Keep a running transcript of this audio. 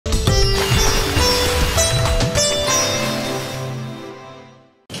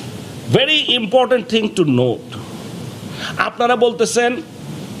Very important thing to note, আপনারা বলতেছেন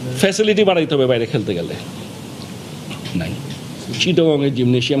facility বাড়াইতে হবে বাইরে খেলতে গেলে, নাই। চিটাগংয়ে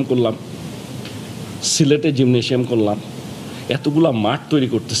জিমনেশিয়াম করলাম, সিলেটে জিমনেশিয়াম করলাম, এতগুলা মাঠ তৈরি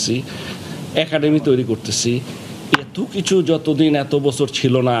করতেছি, একাডেমি তৈরি করতেছি, এত কিছু যতদিন এত বছর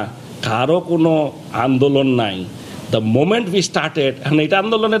ছিল না, কারো কোনো আন্দোলন নাই। দ্য মোমেন্ট উই স্টার্টেড, এখন এটা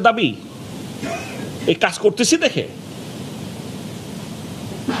আন্দোলনের দাবি, এই কাজ করতেছি দেখে।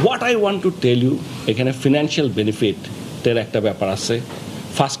 What I want to tell you, এখানে ফিনান্সিয়াল বেনিফিটের একটা ব্যাপার আছে।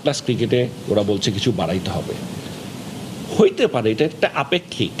 ফার্স্ট ক্লাস ক্রিকেটে ওরা বলছে কিছু বাড়াইতে হবে, হইতে পারে, এটা একটা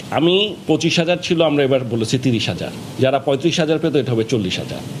আপেক্ষিক। আমি 25,000 ছিল, আমরা এবার বলেছি 30,000, যারা 35,000 পেত এটা হবে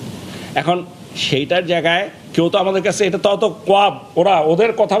 40,000। এখন সেইটার জায়গায় কেউ তো আমাদের কাছে এটা তো কোয়াব, ওরা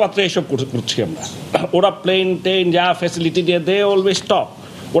ওদের কথাবার্তা এসব করছি আমরা, ওরা প্লেন টেন যা ফ্যাসিলিটি দিয়ে দে অলওয়েজ স্টপ।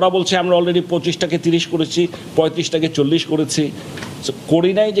 ওরা বলছে আমরা অলরেডি 25টাকে 30 করেছি, 35টাকে 40 করেছি,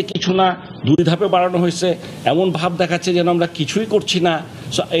 করি নাই যে কিছু না, 2 ধাপে বাড়ানো হয়েছে, এমন ভাব দেখাচ্ছে যেন আমরা কিছুই করছি না।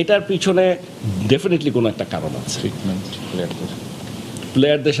 সো এটার পিছনে ডেফিনেটলি কোনো একটা কারণ আছে।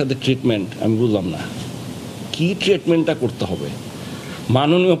 প্লেয়ারদের সাথে ট্রিটমেন্ট আমি বুঝলাম না, কি ট্রিটমেন্টটা করতে হবে?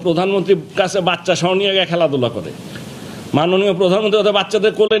 মাননীয় প্রধানমন্ত্রীর কাছে বাচ্চা সহ নিয়ে গিয়ে খেলাধুলা করে, মাননীয় প্রধানমন্ত্রী ওদের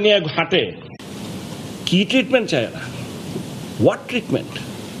বাচ্চাদের কোলে নিয়ে হাঁটে, কি ট্রিটমেন্ট চায় না? What treatment?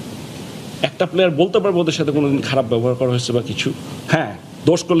 একটা প্লেয়ার বলতে পারবে ওদের সাথে কোনোদিন খারাপ ব্যবহার করা হয়েছে বা কিছু? হ্যাঁ,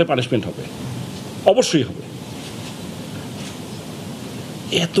 দোষ করলে পানিশমেন্ট হবে, অবশ্যই হবে।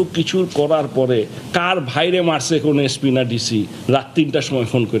 এত কিছু করার পরে কার ভাইরে মারছে কোন এসপি না ডিসি, রাত 3টার সময়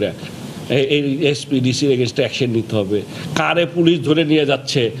ফোন করে এই এসপি ডিসির এগেনস্টে অ্যাকশন নিতে হবে, কারে পুলিশ ধরে নিয়ে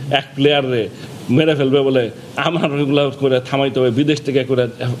যাচ্ছে এক প্লেয়ারে মেরে ফেলবে বলে আমার ওইগুলো করে থামাইতে হবে, বিদেশ থেকে করে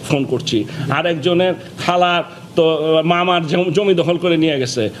ফোন করছি। আর একজনের খালার তো মামার জমি দখল করে নিয়ে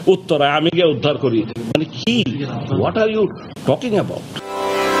গেছে উত্তরায়, আমি গিয়ে উদ্ধার করি। মানে কি, what are you talking about?